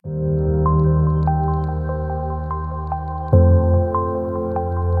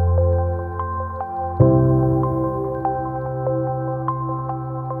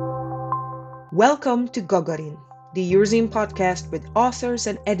Welcome to Gagarin, the Eurozine podcast with authors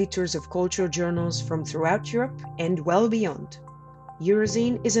and editors of cultural journals from throughout Europe and well beyond.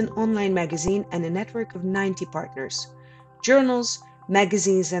 Eurozine is an online magazine and a network of 90 partners. Journals,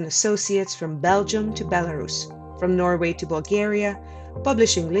 magazines, and associates from Belgium to Belarus, from Norway to Bulgaria,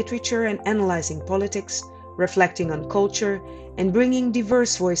 publishing literature and analyzing politics, reflecting on culture, and bringing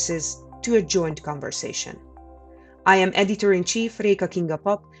diverse voices to a joint conversation. I am editor-in-chief Reka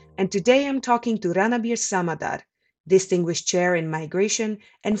Kinga-Pop, and today I'm talking to Ranabir Samadar, Distinguished Chair in Migration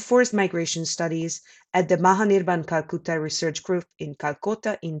and Forced Migration Studies at the Mahanirban Calcutta Research Group in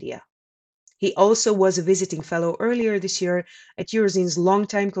Calcutta, India. He also was a visiting fellow earlier this year at Eurozine's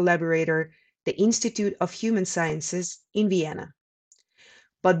longtime collaborator, the Institute of Human Sciences in Vienna.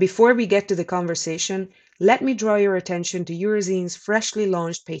 But before we get to the conversation, let me draw your attention to Eurozine's freshly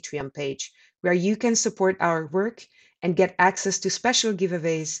launched Patreon page, where you can support our work and get access to special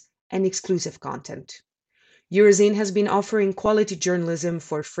giveaways and exclusive content. Eurozine has been offering quality journalism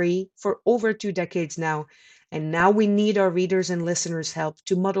for free for over 2 decades now, and now we need our readers and listeners' help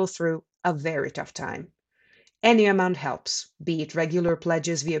to muddle through a very tough time. Any amount helps, be it regular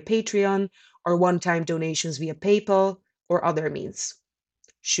pledges via Patreon or one-time donations via PayPal or other means.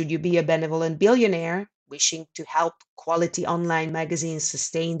 Should you be a benevolent billionaire wishing to help quality online magazines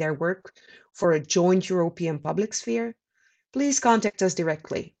sustain their work for a joint European public sphere, please contact us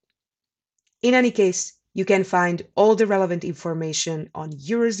directly. In any case, you can find all the relevant information on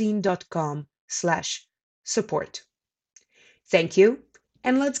eurozine.com/support. Thank you,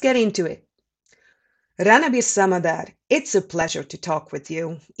 and let's get into it. Ranabir Samadar, it's a pleasure to talk with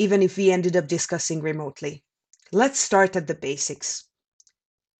you, even if we ended up discussing remotely. Let's start at the basics.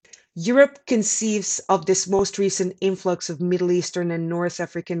 Europe conceives of this most recent influx of Middle Eastern and North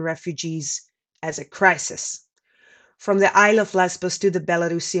African refugees as a crisis. From the Isle of Lesbos to the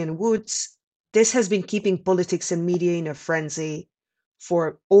Belarusian woods, this has been keeping politics and media in a frenzy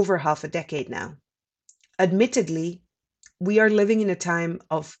for over half a decade now. Admittedly, we are living in a time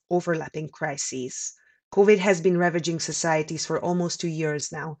of overlapping crises. COVID has been ravaging societies for almost 2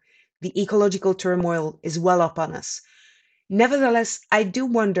 years now. The ecological turmoil is well upon us. Nevertheless, I do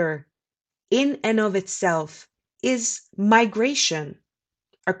wonder, in and of itself, is migration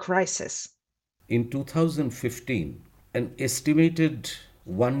a crisis? In 2015, an estimated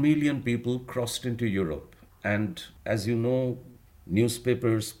 1 million people crossed into Europe. And as you know,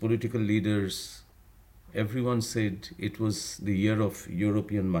 newspapers, political leaders, everyone said it was the year of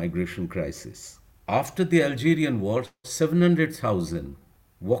European migration crisis. After the Algerian war, 700,000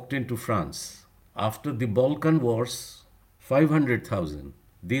 walked into France. After the Balkan Wars, 500,000.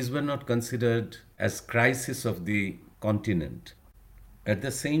 These were not considered as crisis of the continent. At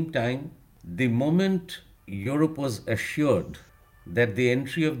the same time, the moment Europe was assured that the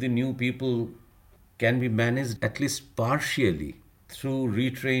entry of the new people can be managed at least partially through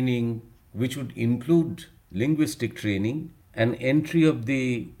retraining, which would include linguistic training, and entry of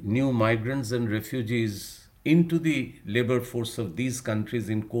the new migrants and refugees into the labor force of these countries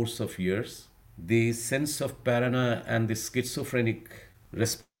in course of years, the sense of paranoia and the schizophrenic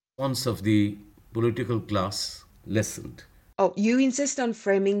response of the political class lessened. Oh, you insist on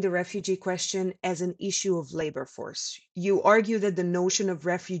framing the refugee question as an issue of labor force. You argue that the notion of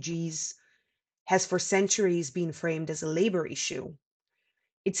refugees has for centuries been framed as a labor issue.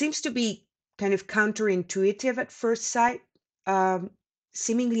 It seems to be kind of counterintuitive at first sight, um,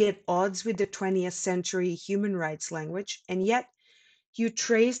 seemingly at odds with the 20th century human rights language, and yet you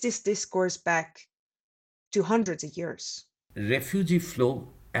trace this discourse back to hundreds of years. Refugee flow,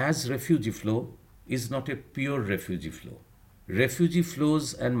 as refugee flow, is not a pure refugee flow. Refugee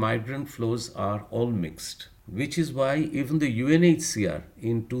flows and migrant flows are all mixed, which is why even the UNHCR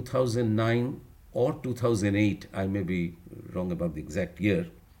in 2009 or 2008, I may be wrong about the exact year,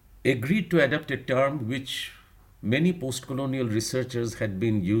 agreed to adopt a term which many post colonial researchers had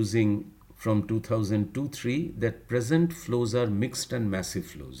been using from 2002-3, that present flows are mixed and massive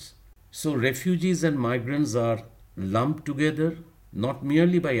flows. So refugees and migrants are lumped together not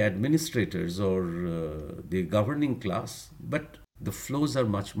merely by administrators or the governing class, but the flows are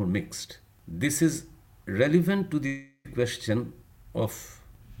much more mixed. This is relevant to the question of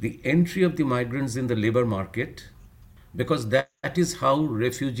the entry of the migrants in the labor market, because that is how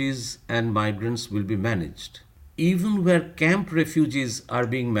refugees and migrants will be managed. Even where camp refugees are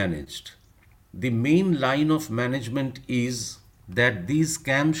being managed, the main line of management is that these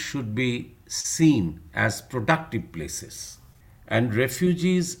camps should be seen as productive places. And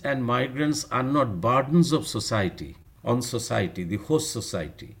refugees and migrants are not burdens of society, on society, the host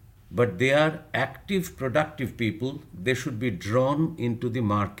society, but they are active, productive people. They should be drawn into the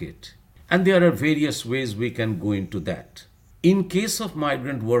market. And there are various ways we can go into that. In case of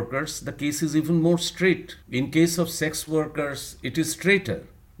migrant workers, the case is even more straight. In case of sex workers, it is straighter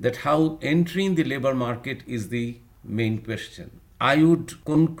that how entering the labor market is the main question. I would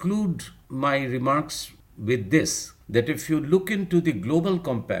conclude my remarks with this, that if you look into the global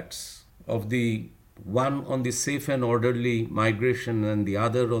compacts of the one on the safe and orderly migration and the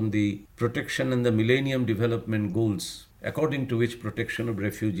other on the protection and the Millennium Development Goals, according to which protection of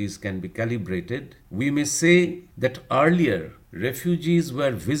refugees can be calibrated, we may say that earlier refugees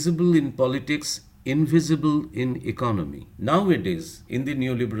were visible in politics, invisible in economy. Nowadays, in the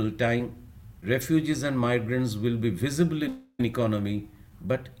neoliberal time, refugees and migrants will be visible in economy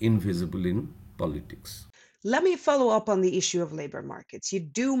but invisible in politics. Let me follow up on the issue of labor markets. You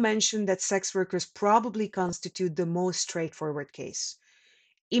do mention that sex workers probably constitute the most straightforward case.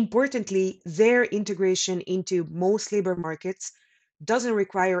 Importantly, their integration into most labor markets doesn't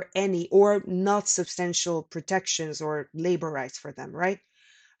require any or not substantial protections or labor rights for them, right?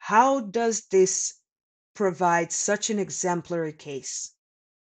 How does this provide such an exemplary case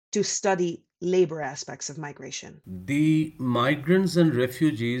to study labor aspects of migration? The migrants and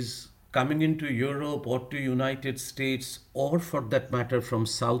refugees coming into Europe or to United States, or for that matter from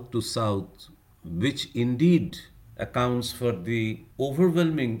south to south, which indeed accounts for the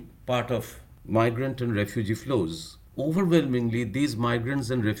overwhelming part of migrant and refugee flows. Overwhelmingly, these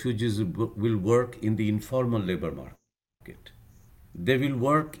migrants and refugees will work in the informal labor market. They will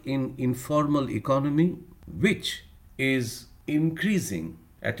work in informal economy, which is increasing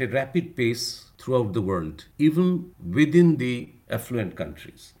at a rapid pace throughout the world, even within the affluent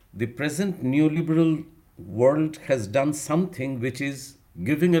countries. The present neoliberal world has done something which is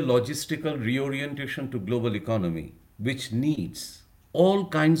giving a logistical reorientation to global economy, which needs all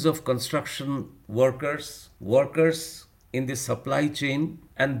kinds of construction workers, workers in the supply chain,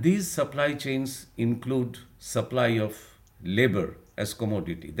 and these supply chains include supply of labor as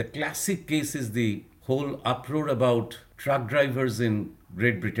commodity. The classic case is the whole uproar about truck drivers in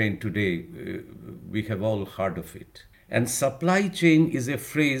Great Britain today. We have all heard of it. And supply chain is a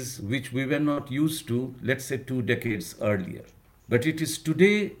phrase which we were not used to, let's say, 2 decades earlier. But it is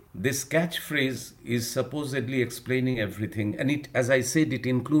today, this catchphrase is supposedly explaining everything. And it, as I said, it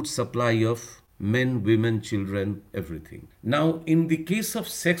includes supply of men, women, children, everything. Now, in the case of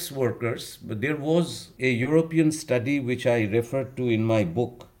sex workers, there was a European study which I referred to in my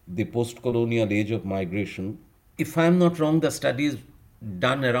book, The Post-Colonial Age of Migration. If I'm not wrong, the study is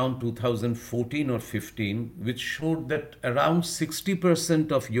done around 2014 or 15, which showed that around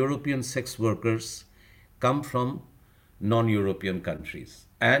 60% of European sex workers come from non-European countries.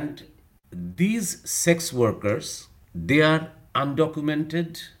 And these sex workers, they are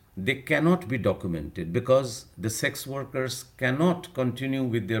undocumented. They cannot be documented because the sex workers cannot continue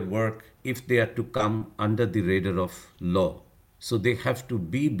with their work if they are to come under the radar of law. So they have to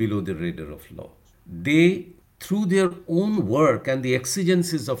be below the radar of law. They, through their own work and the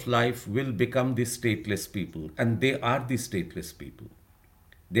exigencies of life, will become the stateless people. And they are the stateless people.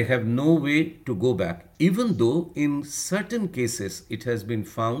 They have no way to go back, even though in certain cases it has been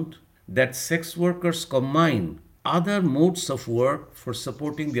found that sex workers combine other modes of work for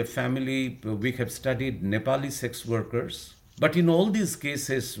supporting their family. We have studied Nepali sex workers. But in all these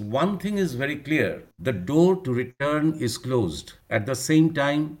cases, one thing is very clear. The door to return is closed. At the same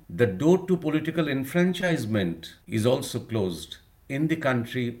time, the door to political enfranchisement is also closed in the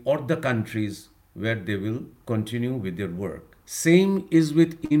country or the countries where they will continue with their work. Same is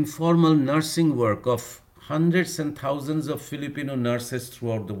with informal nursing work of hundreds and thousands of Filipino nurses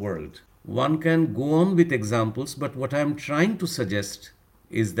throughout the world. One can go on with examples, but what I am trying to suggest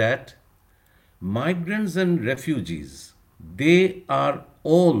is that migrants and refugees, they are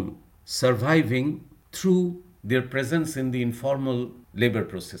all surviving through their presence in the informal labor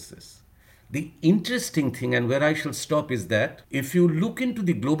processes. The interesting thing, and where I shall stop, is that if you look into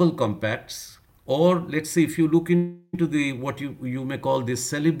the global compacts, or let's say if you look into the what you may call the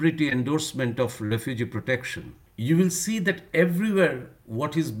celebrity endorsement of refugee protection, you will see that everywhere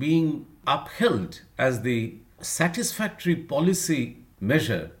what is being upheld as the satisfactory policy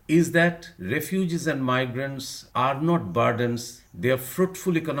measure is that refugees and migrants are not burdens, they are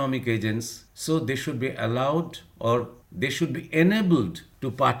fruitful economic agents, so they should be allowed or they should be enabled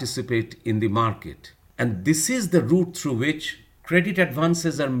to participate in the market. And this is the route through which credit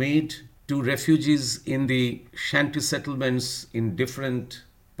advances are made to refugees in the shanty settlements in different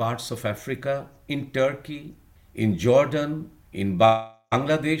parts of Africa, in Turkey, in Jordan, in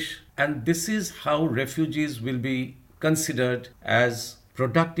Bangladesh, and this is how refugees will be considered as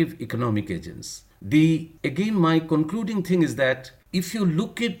productive economic agents. Again, my concluding thing is that if you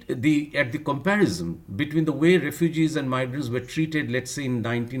look at the comparison between the way refugees and migrants were treated, let's say in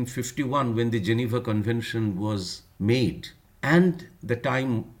 1951 when the Geneva Convention was made, and the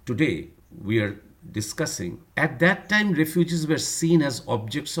time today we are discussing, at that time refugees were seen as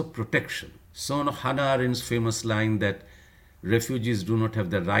objects of protection. So Hannah Arendt's famous line that refugees do not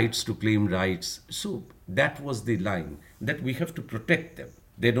have the rights to claim rights. So that was the line, that we have to protect them.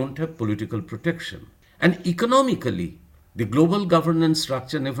 They don't have political protection. And economically, the global governance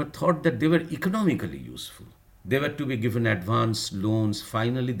structure never thought that they were economically useful. They were to be given advance loans.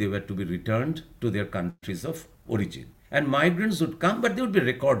 Finally, they were to be returned to their countries of origin. And migrants would come, but they would be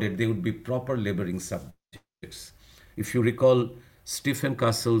recorded. They would be proper laboring subjects. If you recall Stephen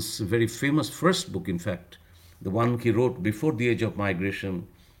Castle's very famous first book, in fact, the one he wrote before the age of migration,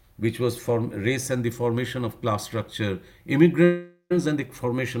 which was Race and the Formation of Class Structure, Immigrants and the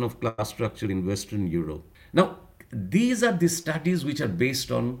Formation of Class Structure in Western Europe. Now, these are the studies which are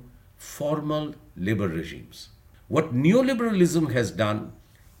based on formal labor regimes. What neoliberalism has done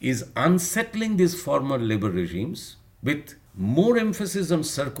is unsettling these formal labor regimes with more emphasis on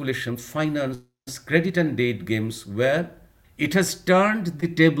circulation, finance, credit and date games, where it has turned the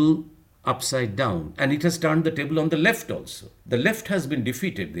table upside down, and it has turned the table on the left also. The left has been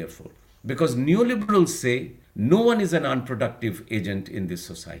defeated, therefore, because neoliberals say no one is an unproductive agent in this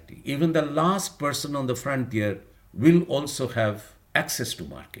society. Even the last person on the frontier will also have access to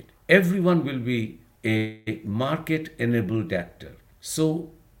market. Everyone will be a market enabled actor.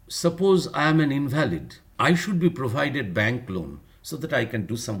 So suppose I am an invalid, I should be provided bank loan so that I can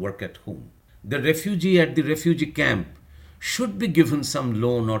do some work at home. The refugee at the refugee camp should be given some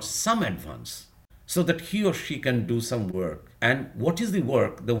loan or some advance so that he or she can do some work. And what is the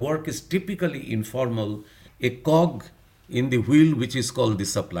work? The work is typically informal, a cog in the wheel which is called the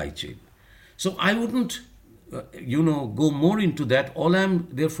supply chain. So I wouldn't, go more into that. All I'm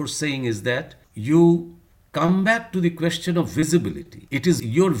therefore saying is that you come back to the question of visibility. It is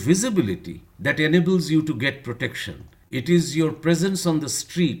your visibility that enables you to get protection. It is your presence on the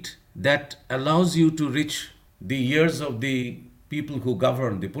street that allows you to reach the ears of the people who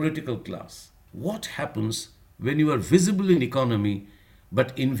govern, the political class. What happens when you are visible in economy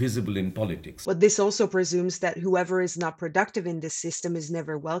but invisible in politics? But this also presumes that whoever is not productive in this system is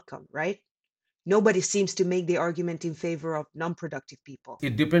never welcome, right? Nobody seems to make the argument in favor of non-productive people.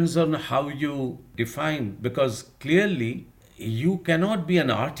 It depends on how you define, because clearly you cannot be an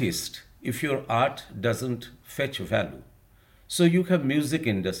artist if your art doesn't fetch value. So you have music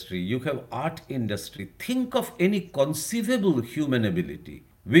industry, you have art industry. Think of any conceivable human ability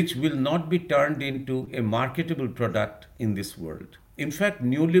which will not be turned into a marketable product in this world. In fact,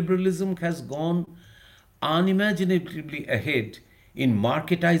 neoliberalism has gone unimaginably ahead in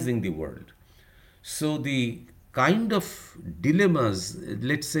marketizing the world. So the kind of dilemmas,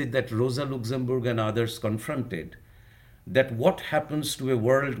 let's say, that Rosa Luxemburg and others confronted, that what happens to a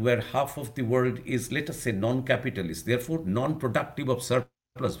world where half of the world is, let us say, non-capitalist, therefore non-productive of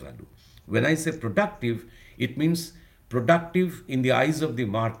surplus value. When I say productive, it means productive in the eyes of the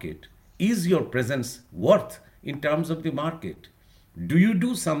market. Is your presence worth in terms of the market? Do you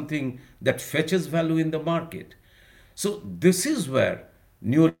do something that fetches value in the market? So this is where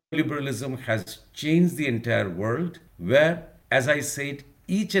neoliberalism has changed the entire world, where, as I said,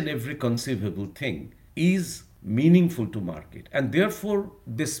 each and every conceivable thing is meaningful to market. And therefore,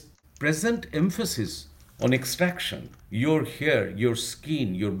 this present emphasis on extraction, your hair, your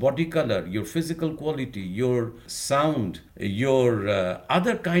skin, your body color, your physical quality, your sound, your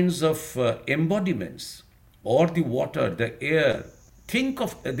other kinds of embodiments, or the water, the air, think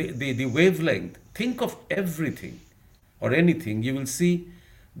of the wavelength, think of everything or anything, you will see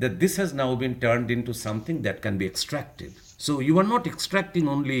that this has now been turned into something that can be extracted. So you are not extracting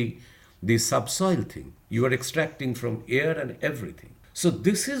only the subsoil thing, you are extracting from air and everything. So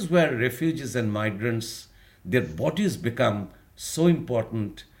this is where refugees and migrants, their bodies become so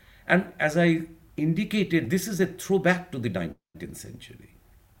important. And as I indicated, this is a throwback to the 19th century.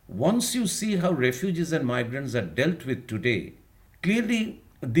 Once you see how refugees and migrants are dealt with today, clearly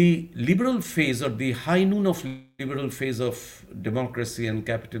the liberal phase, or the high noon of liberal phase of democracy and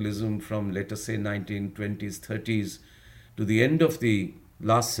capitalism from, let us say, 1920s, 30s to the end of the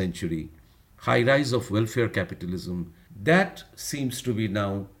last century, high rise of welfare capitalism, that seems to be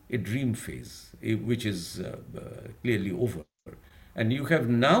now a dream phase, which is clearly over. And you have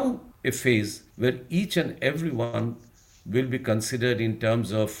now a phase where each and every one will be considered in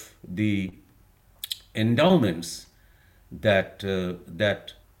terms of the endowments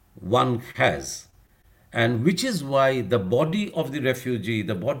that one has, and which is why the body of the refugee,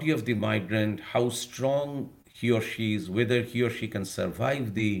 the body of the migrant, how strong he or she is, whether he or she can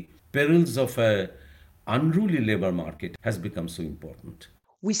survive the perils of a unruly labor market has become so important.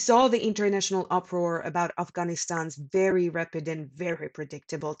 We saw the international uproar about Afghanistan's very rapid and very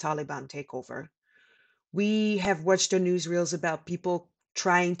predictable Taliban takeover. We have watched the newsreels about people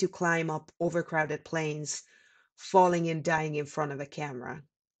trying to climb up overcrowded planes, falling and dying in front of a camera.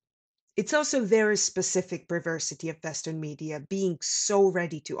 It's also very specific perversity of Western media being so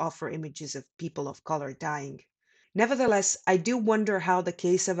ready to offer images of people of color dying. Nevertheless, I do wonder how the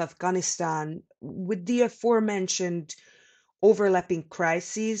case of Afghanistan, with the aforementioned overlapping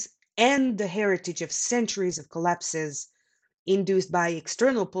crises and the heritage of centuries of collapses induced by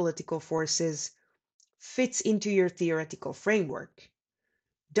external political forces, fits into your theoretical framework.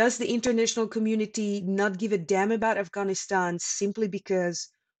 Does the international community not give a damn about Afghanistan simply because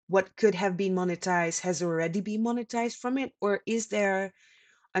what could have been monetized has already been monetized from it? Or is there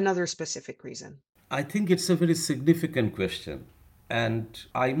another specific reason? I think it's a very significant question. And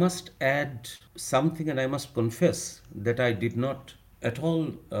I must add something, and I must confess that I did not at all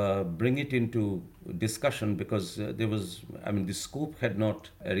bring it into discussion because there was, I mean, the scope had not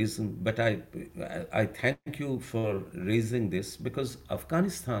arisen. But I thank you for raising this because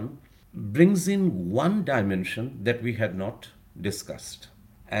Afghanistan brings in one dimension that we had not discussed.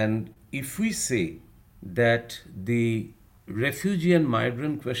 And if we say that the refugee and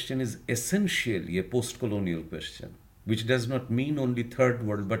migrant question is essentially a post colonial question, which does not mean only third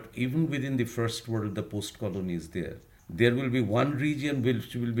world, but even within the first world, the post colony is there. There will be one region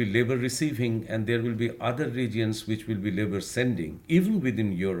which will be labor receiving, and there will be other regions which will be labor sending, even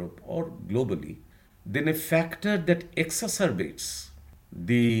within Europe or globally. Then a factor that exacerbates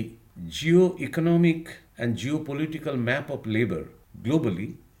the geo-economic and geopolitical map of labor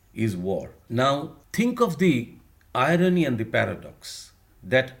globally is war. Now, think of the irony and the paradox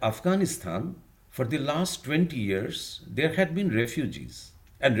that Afghanistan, for the last 20 years, there had been refugees,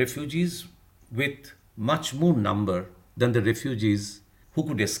 and refugees with much more number than the refugees who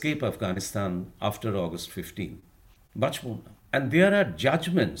could escape Afghanistan after August 15. Much more. And there are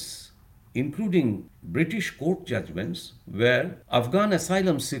judgments, including British court judgments, where Afghan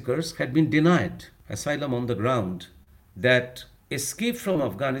asylum seekers had been denied asylum on the ground that escape from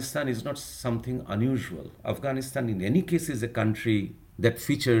Afghanistan is not something unusual. Afghanistan, in any case, is a country that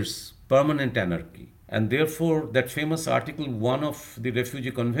features permanent anarchy. And therefore, that famous Article 1 of the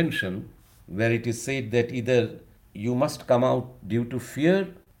Refugee Convention, where it is said that either you must come out due to fear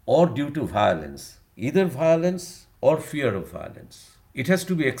or due to violence, either violence or fear of violence. It has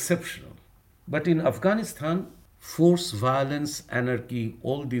to be exceptional. But in Afghanistan, force, violence, anarchy,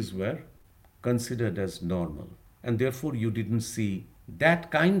 all these were considered as normal. And therefore, you didn't see that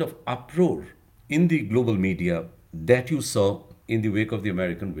kind of uproar in the global media that you saw in the wake of the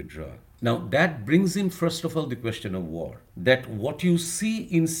American withdrawal. Now, that brings in, first of all, the question of war. That what you see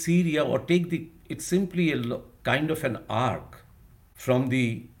in Syria, or it's simply a kind of an arc from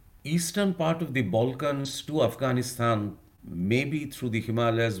the eastern part of the Balkans to Afghanistan, maybe through the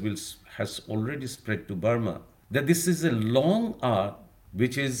Himalayas, has already spread to Burma. That this is a long arc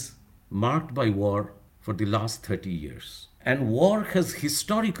which is marked by war for the last 30 years. And war has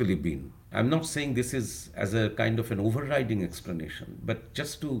historically been, I'm not saying this is as a kind of an overriding explanation, but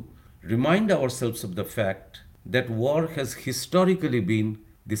just to remind ourselves of the fact that war has historically been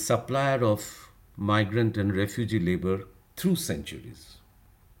the supplier of migrant and refugee labor through centuries.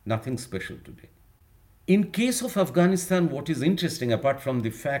 Nothing special today. In case of Afghanistan, what is interesting, apart from the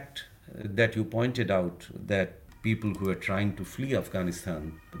fact that you pointed out that people who are trying to flee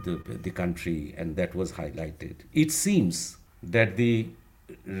Afghanistan, the country, and that was highlighted, it seems that the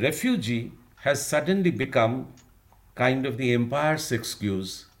refugee has suddenly become kind of the empire's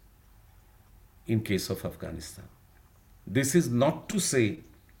excuse in case of Afghanistan. This is not to say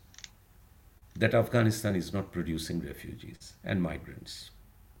that Afghanistan is not producing refugees and migrants.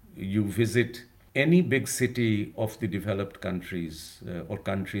 You visit any big city of the developed countries or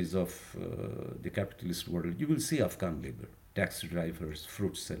countries of the capitalist world, you will see Afghan labor, taxi drivers,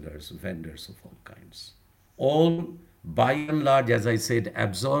 fruit sellers, vendors of all kinds. All, by and large, as I said,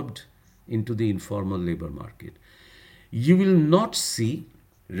 absorbed into the informal labor market. You will not see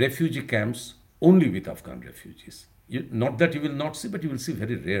refugee camps only with Afghan refugees. Not that you will not see, but you will see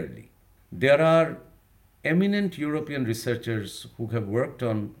very rarely. There are eminent European researchers who have worked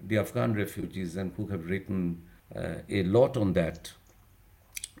on the Afghan refugees and who have written a lot on that.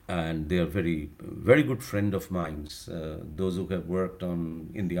 And they are very good friend of mine. Those who have worked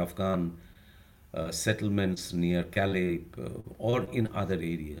in the Afghan settlements near Calais or in other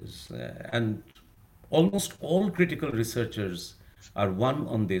areas. And almost all critical researchers are one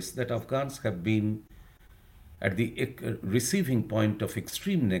on this, that Afghans have been at the receiving point of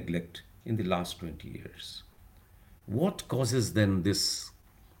extreme neglect in the last 20 years. What causes then this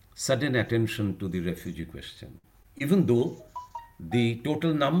sudden attention to the refugee question? Even though the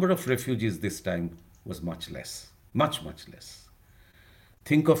total number of refugees this time was much less, much, much less.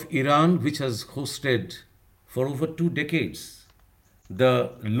 Think of Iran, which has hosted for over 2 decades,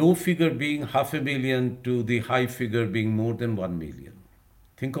 the low figure being 500,000 to the high figure being more than 1 million.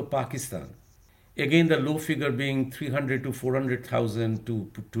 Think of Pakistan. Again, the low figure being 300 to 400,000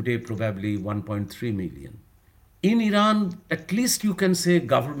 to today probably 1.3 million. In Iran, at least you can say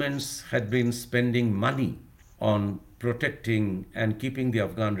governments had been spending money on protecting and keeping the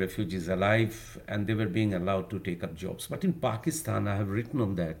Afghan refugees alive, and they were being allowed to take up jobs. But in Pakistan, I have written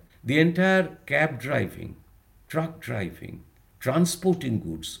on that, the entire cab driving, truck driving, transporting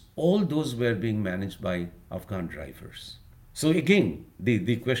goods, all those were being managed by Afghan drivers. So again,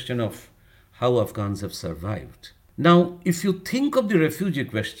 the question of how Afghans have survived. Now, if you think of the refugee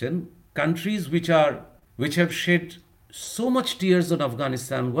question, countries which have shed so much tears on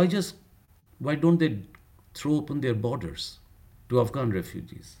Afghanistan, why don't they throw open their borders to Afghan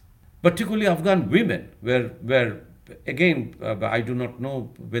refugees? Particularly Afghan women, where again, I do not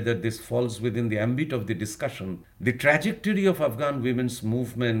know whether this falls within the ambit of the discussion. The trajectory of Afghan women's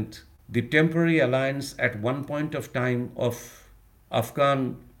movement, the temporary alliance at one point of time of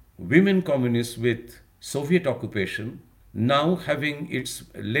Afghan women communists with Soviet occupation, now having its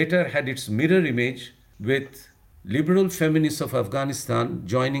later had its mirror image with liberal feminists of Afghanistan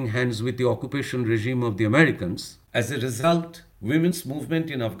joining hands with the occupation regime of the Americans. As a result, women's movement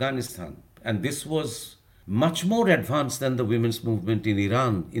in Afghanistan, and this was much more advanced than the women's movement in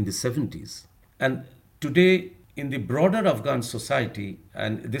Iran in the 70s. And today, in the broader Afghan society,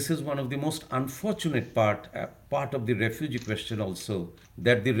 and this is one of the most unfortunate part of the refugee question also,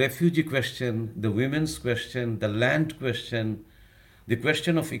 that the refugee question, the women's question, the land question, the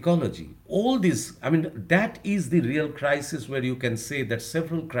question of ecology, all these, I mean, that is the real crisis where you can say that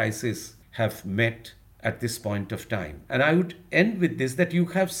several crises have met at this point of time. And I would end with this, that you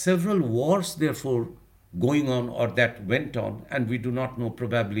have several wars, therefore, going on or that went on, and we do not know,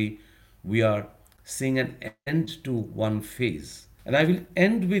 probably we are seeing an end to one phase. And I will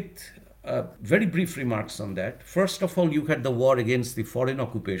end with very brief remarks on that. First of all, you had the war against the foreign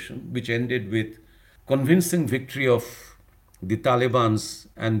occupation, which ended with convincing victory of the Taliban's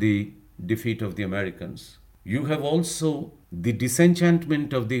and the defeat of the Americans. You have also the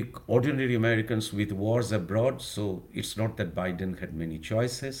disenchantment of the ordinary Americans with wars abroad. So it's not that Biden had many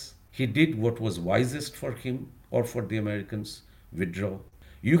choices. He did what was wisest for him or for the Americans, withdraw.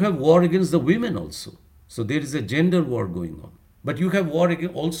 You have war against the women also. So there is a gender war going on. But you have war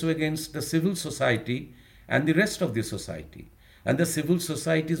also against the civil society and the rest of the society. And the civil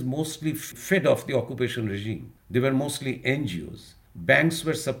society is mostly fed off the occupation regime. They were mostly NGOs. Banks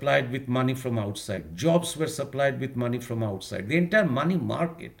were supplied with money from outside. Jobs were supplied with money from outside. The entire money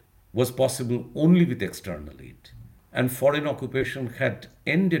market was possible only with external aid. And foreign occupation had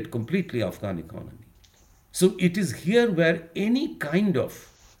ended completely Afghan economy. So it is here where any kind of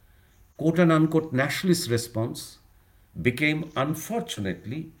quote and unquote nationalist response became,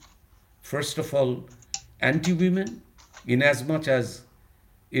 unfortunately, first of all, anti-women, in as much as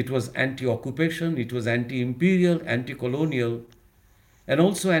it was anti-occupation, it was anti-imperial, anti-colonial, and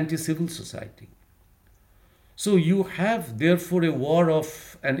also anti-civil society. So you have, therefore, a war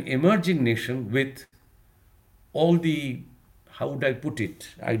of an emerging nation with all the, how would I put it?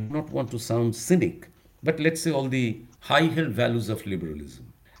 I do not want to sound cynic, but let's say all the high-held values of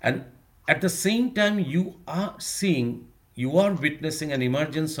liberalism. And at the same time, you are witnessing an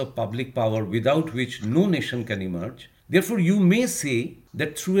emergence of public power without which no nation can emerge. Therefore, you may say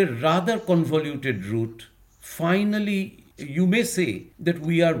that through a rather convoluted route, finally, you may say that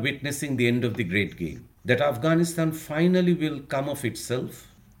we are witnessing the end of the great game. That Afghanistan finally will come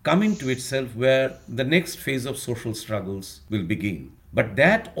into itself, where the next phase of social struggles will begin. But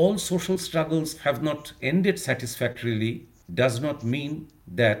that all social struggles have not ended satisfactorily does not mean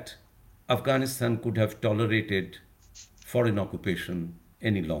that Afghanistan could have tolerated foreign occupation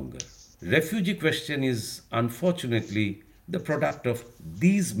any longer. Refugee question is unfortunately the product of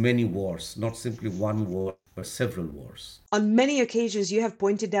these many wars, not simply one war, but several wars. On many occasions, you have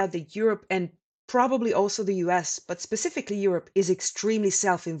pointed out that Europe and probably also the US, but specifically Europe, is extremely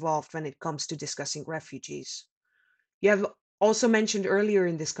self-involved when it comes to discussing refugees. You have also mentioned earlier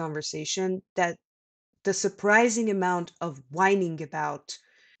in this conversation that the surprising amount of whining about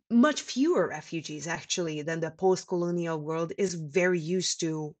much fewer refugees actually than the post-colonial world is very used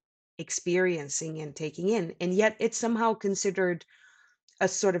to experiencing and taking in. And yet it's somehow considered a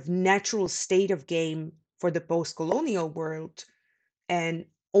sort of natural state of game for the post-colonial world, and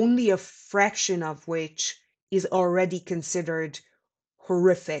only a fraction of which is already considered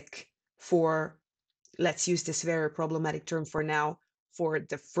horrific for, let's use this very problematic term for now, for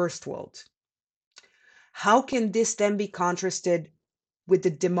the first world. How can this then be contrasted with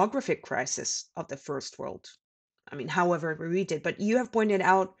the demographic crisis of the first world? I mean, however we read it, but you have pointed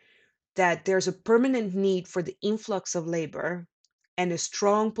out that there's a permanent need for the influx of labor and a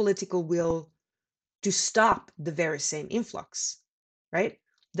strong political will to stop the very same influx, right?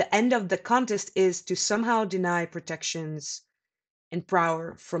 The end of the contest is to somehow deny protections and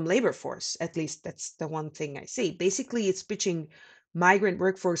power from labor force. At least that's the one thing I see. Basically, it's pitching migrant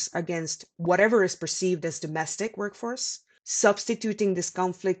workforce against whatever is perceived as domestic workforce, substituting this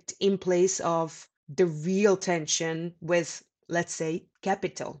conflict in place of the real tension with, let's say,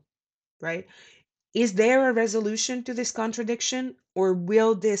 capital, right? Is there a resolution to this contradiction, or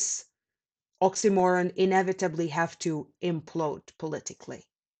will this oxymoron inevitably have to implode politically?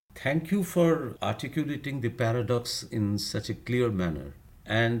 Thank you for articulating the paradox in such a clear manner.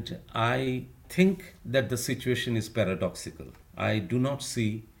 And I think that the situation is paradoxical. I do not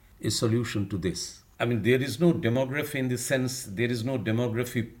see a solution to this. I mean, there is no demography in the sense, there is no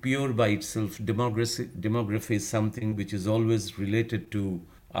demography pure by itself. Demography is something which is always related to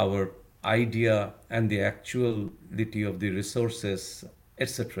our idea and the actuality of the resources,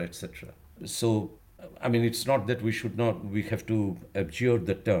 etc., etc. So, I mean, it's not that we have to abjure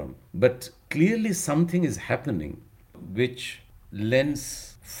the term, but clearly something is happening which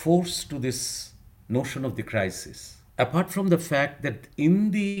lends force to this notion of the crisis. Apart from the fact that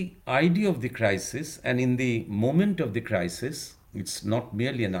in the idea of the crisis and in the moment of the crisis, it's not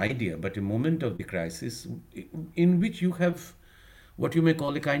merely an idea, but a moment of the crisis in which you have what you may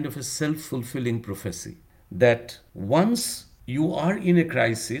call a kind of a self-fulfilling prophecy, that once you are in a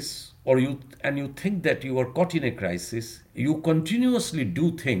crisis you think that you are caught in a crisis, you continuously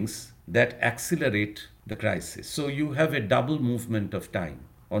do things that accelerate the crisis. So you have a double movement of time.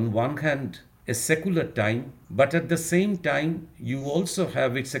 On one hand, a secular time, but at the same time, you also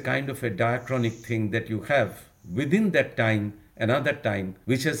have, it's a kind of a diachronic thing that you have within that time, another time,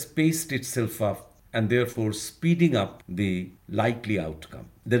 which has paced itself up and therefore speeding up the likely outcome.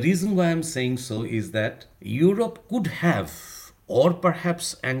 The reason why I'm saying so is that Europe could have, or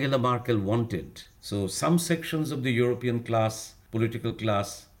perhaps Angela Merkel wanted, so some sections of the European class, political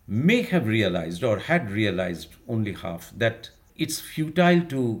class, may have realized or had realized only half that it's futile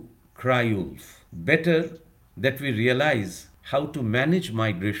to cry wolf. Better that we realize how to manage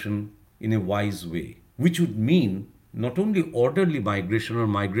migration in a wise way, which would mean not only orderly migration or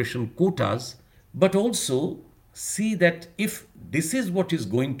migration quotas, but also see that if this is what is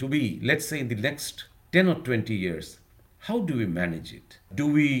going to be, let's say in the next 10 or 20 years, how do we manage it? Do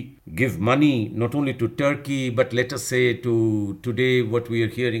we give money not only to Turkey, but let us say to today what we are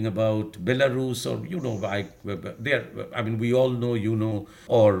hearing about Belarus, or we all know,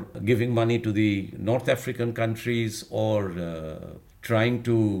 or giving money to the North African countries, or trying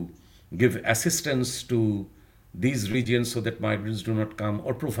to give assistance to these regions so that migrants do not come,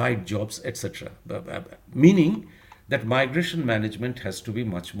 or provide jobs, etc. Meaning that migration management has to be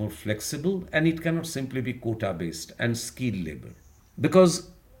much more flexible, and it cannot simply be quota based and skilled labor. Because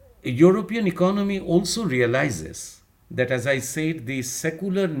European economy also realizes that, as I said, the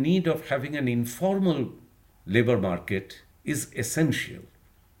secular need of having an informal labor market is essential.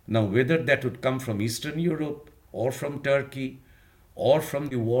 Now, whether that would come from Eastern Europe or from Turkey or from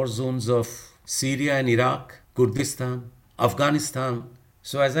the war zones of Syria and Iraq, Kurdistan, Afghanistan,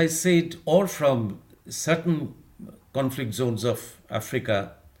 so as I said, or from certain conflict zones of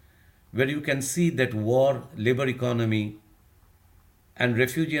Africa, where you can see that war, labor economy, and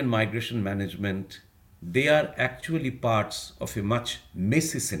refugee and migration management, they are actually parts of a much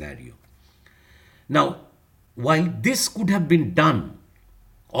messy scenario. Now, while this could have been done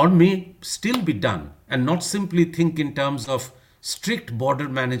or may still be done, and not simply think in terms of strict border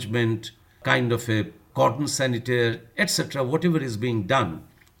management, kind of a cordon sanitaire, etc., whatever is being done,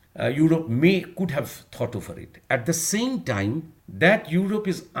 Europe could have thought over it. At the same time, that Europe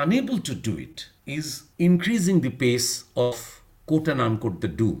is unable to do it is increasing the pace of quote and unquote the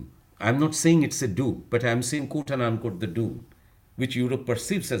doom. I'm not saying it's a doom, but I'm saying quote and unquote the doom, which Europe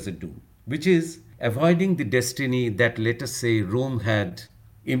perceives as a doom, which is avoiding the destiny that, let us say,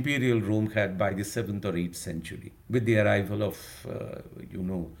 Imperial Rome had by the 7th or 8th century, with the arrival of,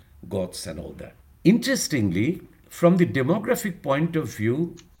 Goths and all that. Interestingly, from the demographic point of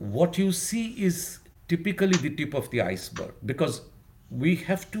view, what you see is typically the tip of the iceberg, because we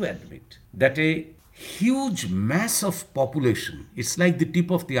have to admit that a huge mass of population. It's like the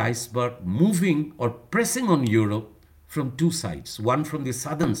tip of the iceberg moving or pressing on Europe from two sides. One from the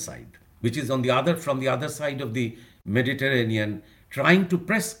southern side, which is on the other from the other side of the Mediterranean, trying to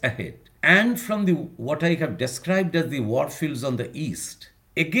press ahead. And from the what I have described as the war fields on the east,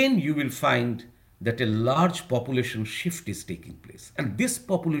 again you will find that a large population shift is taking place. And this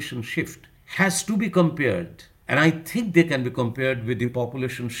population shift has to be compared, and I think they can be compared with the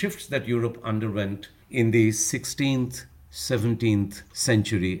population shifts that Europe underwent in the 16th, 17th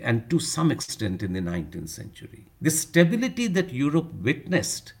century, and to some extent in the 19th century. The stability that Europe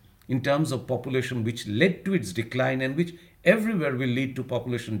witnessed in terms of population, which led to its decline and which everywhere will lead to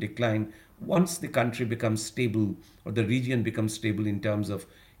population decline once the country becomes stable or the region becomes stable in terms of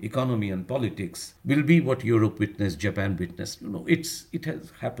economy and politics, will be what Europe witnessed, Japan witnessed. It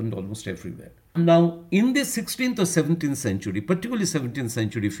has happened almost everywhere. Now, in the 16th or 17th century, particularly 17th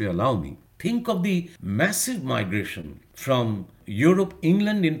century, if you allow me, think of the massive migration from Europe,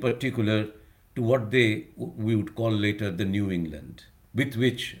 England in particular, to what we would call later the New England, with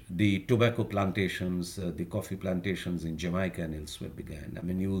which the tobacco plantations, the coffee plantations in Jamaica and elsewhere began. I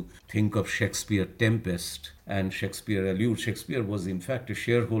mean, you think of Shakespeare Tempest and Shakespeare Allude. Shakespeare was, in fact, a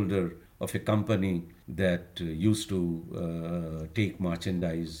shareholder of a company that used to take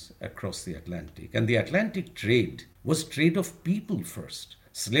merchandise across the Atlantic. And the Atlantic trade was trade of people first.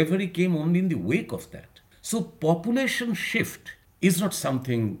 Slavery came only in the wake of that. So population shift is not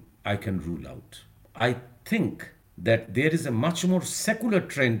something I can rule out. I think that there is a much more secular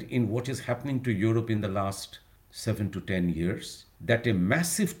trend in what is happening to Europe in the last 7 to 10 years, that a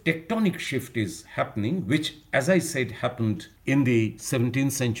massive tectonic shift is happening, which, as I said, happened in the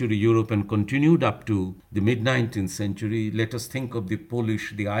 17th century Europe and continued up to the mid 19th century. Let us think of the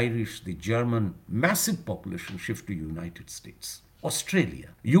Polish, the Irish, the German, massive population shift to United States. Australia.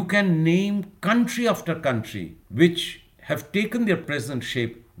 You can name country after country which have taken their present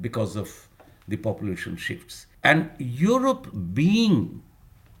shape because of the population shifts. And Europe being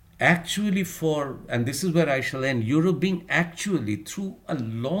actually and this is where I shall end, Europe being actually through a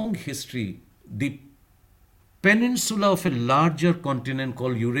long history, the peninsula of a larger continent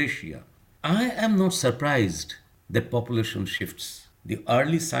called Eurasia. I am not surprised that population shifts, the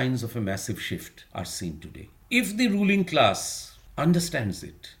early signs of a massive shift are seen today. If the ruling class understands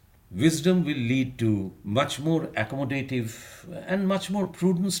it, wisdom will lead to much more accommodative and much more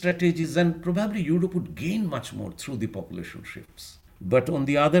prudent strategies, and probably Europe would gain much more through the population shifts. But on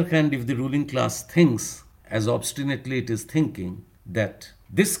the other hand, if the ruling class thinks, as obstinately it is thinking, that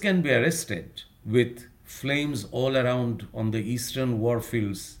this can be arrested with flames all around on the eastern war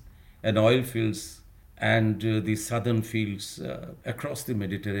fields and oil fields and the southern fields across the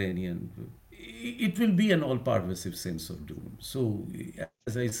Mediterranean, it will be an all-pervasive sense of doom. So,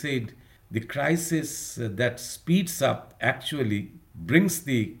 as I said, the crisis that speeds up actually brings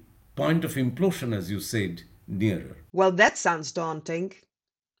the point of implosion, as you said, nearer. Well, that sounds daunting,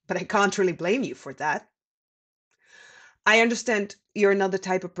 but I can't really blame you for that. I understand you're not the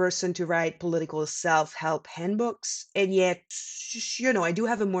type of person to write political self-help handbooks, and yet, I do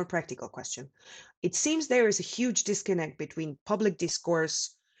have a more practical question. It seems there is a huge disconnect between public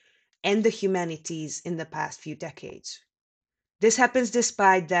discourse and the humanities in the past few decades. This happens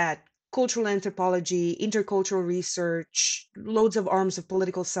despite that cultural anthropology, intercultural research, loads of arms of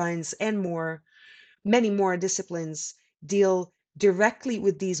political science, and many more disciplines deal directly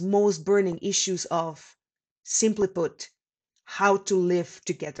with these most burning issues of, simply put, how to live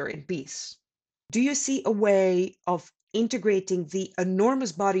together in peace. Do you see a way of integrating the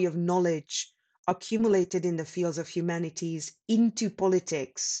enormous body of knowledge accumulated in the fields of humanities into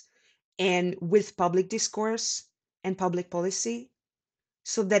politics and with public discourse and public policy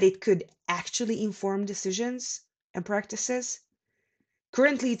so that it could actually inform decisions and practices?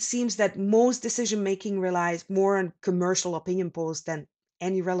 Currently, it seems that most decision making relies more on commercial opinion polls than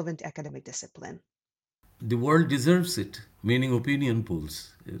any relevant academic discipline. The world deserves it, meaning opinion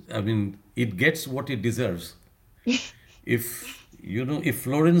polls. I mean, it gets what it deserves. If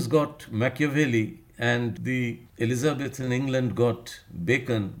Florence got Machiavelli and the Elizabeth in England got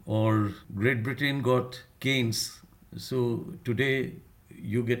Bacon or Great Britain got Keynes, so today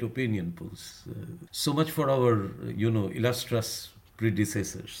you get opinion polls. So much for our, illustrious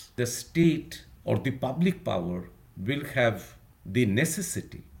predecessors. The state or the public power will have the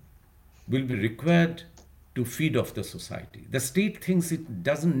necessity, will be required to feed off the society. The state thinks it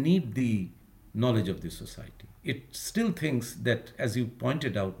doesn't need the knowledge of the society. It still thinks that, as you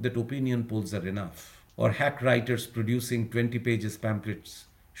pointed out, that opinion polls are enough, or hack writers producing 20 pages pamphlets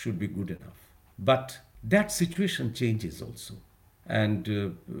should be good enough. But that situation changes also.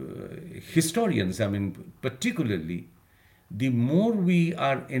 And historians, I mean, particularly, the more we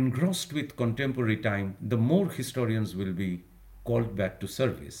are engrossed with contemporary time, the more historians will be called back to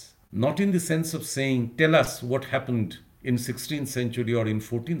service. Not in the sense of saying, tell us what happened in 16th century or in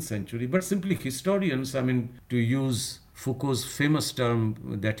 14th century, but simply historians, I mean, to use Foucault's famous term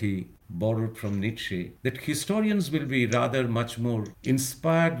that he borrowed from Nietzsche, that historians will be rather much more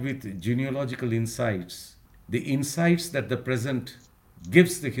inspired with genealogical insights, the insights that the present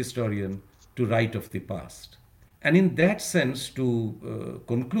gives the historian to write of the past. And in that sense, to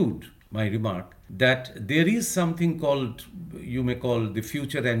conclude my remark, that there is something called, you may call the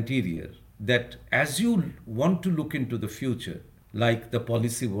future anterior, that as you want to look into the future, like the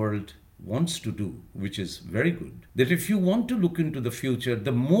policy world wants to do, which is very good, that if you want to look into the future,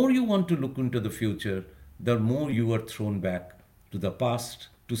 the more you want to look into the future, the more you are thrown back to the past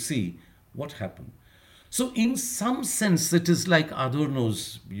to see what happened. So, in some sense, it is like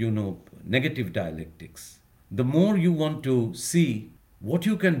Adorno's, negative dialectics. The more you want to see what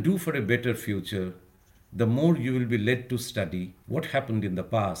you can do for a better future, the more you will be led to study what happened in the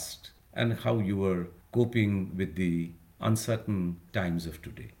past and how you were coping with the uncertain times of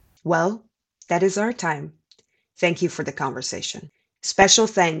today. Well, that is our time. Thank you for the conversation. Special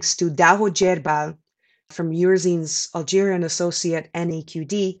thanks to Daho Djerbal from Eurzine's Algerian associate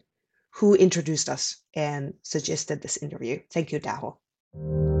NAQD, who introduced us and suggested this interview. Thank you, Daho.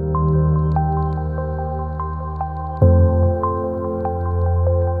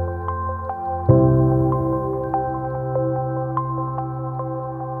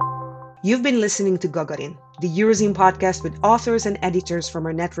 You've been listening to Gagarin, the Eurozine podcast with authors and editors from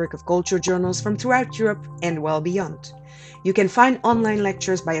our network of culture journals from throughout Europe and well beyond. You can find online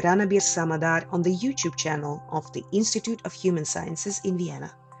lectures by Rana Bir Samadar on the YouTube channel of the Institute of Human Sciences in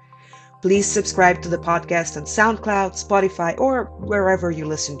Vienna. Please subscribe to the podcast on SoundCloud, Spotify, or wherever you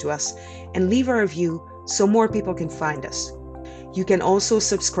listen to us, and leave a review so more people can find us. You can also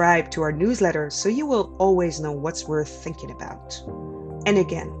subscribe to our newsletter so you will always know what's worth thinking about. And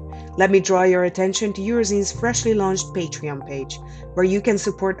again, let me draw your attention to Eurozine's freshly launched Patreon page, where you can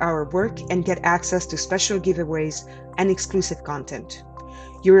support our work and get access to special giveaways and exclusive content.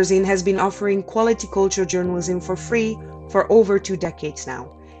 Eurozine has been offering quality culture journalism for free for over 2 decades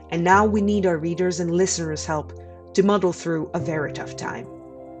now, and now we need our readers' and listeners' help to muddle through a very tough time.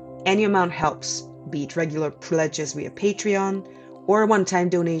 Any amount helps, be it regular pledges via Patreon or one-time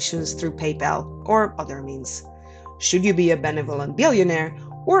donations through PayPal or other means. Should you be a benevolent billionaire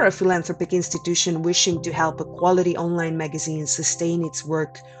or a philanthropic institution wishing to help a quality online magazine sustain its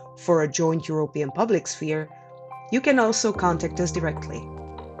work for a joint European public sphere, you can also contact us directly.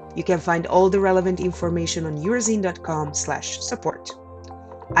 You can find all the relevant information on eurozine.com/support.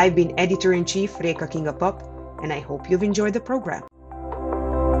 I've been Editor-in-Chief Reka Kinga Pop, and I hope you've enjoyed the program.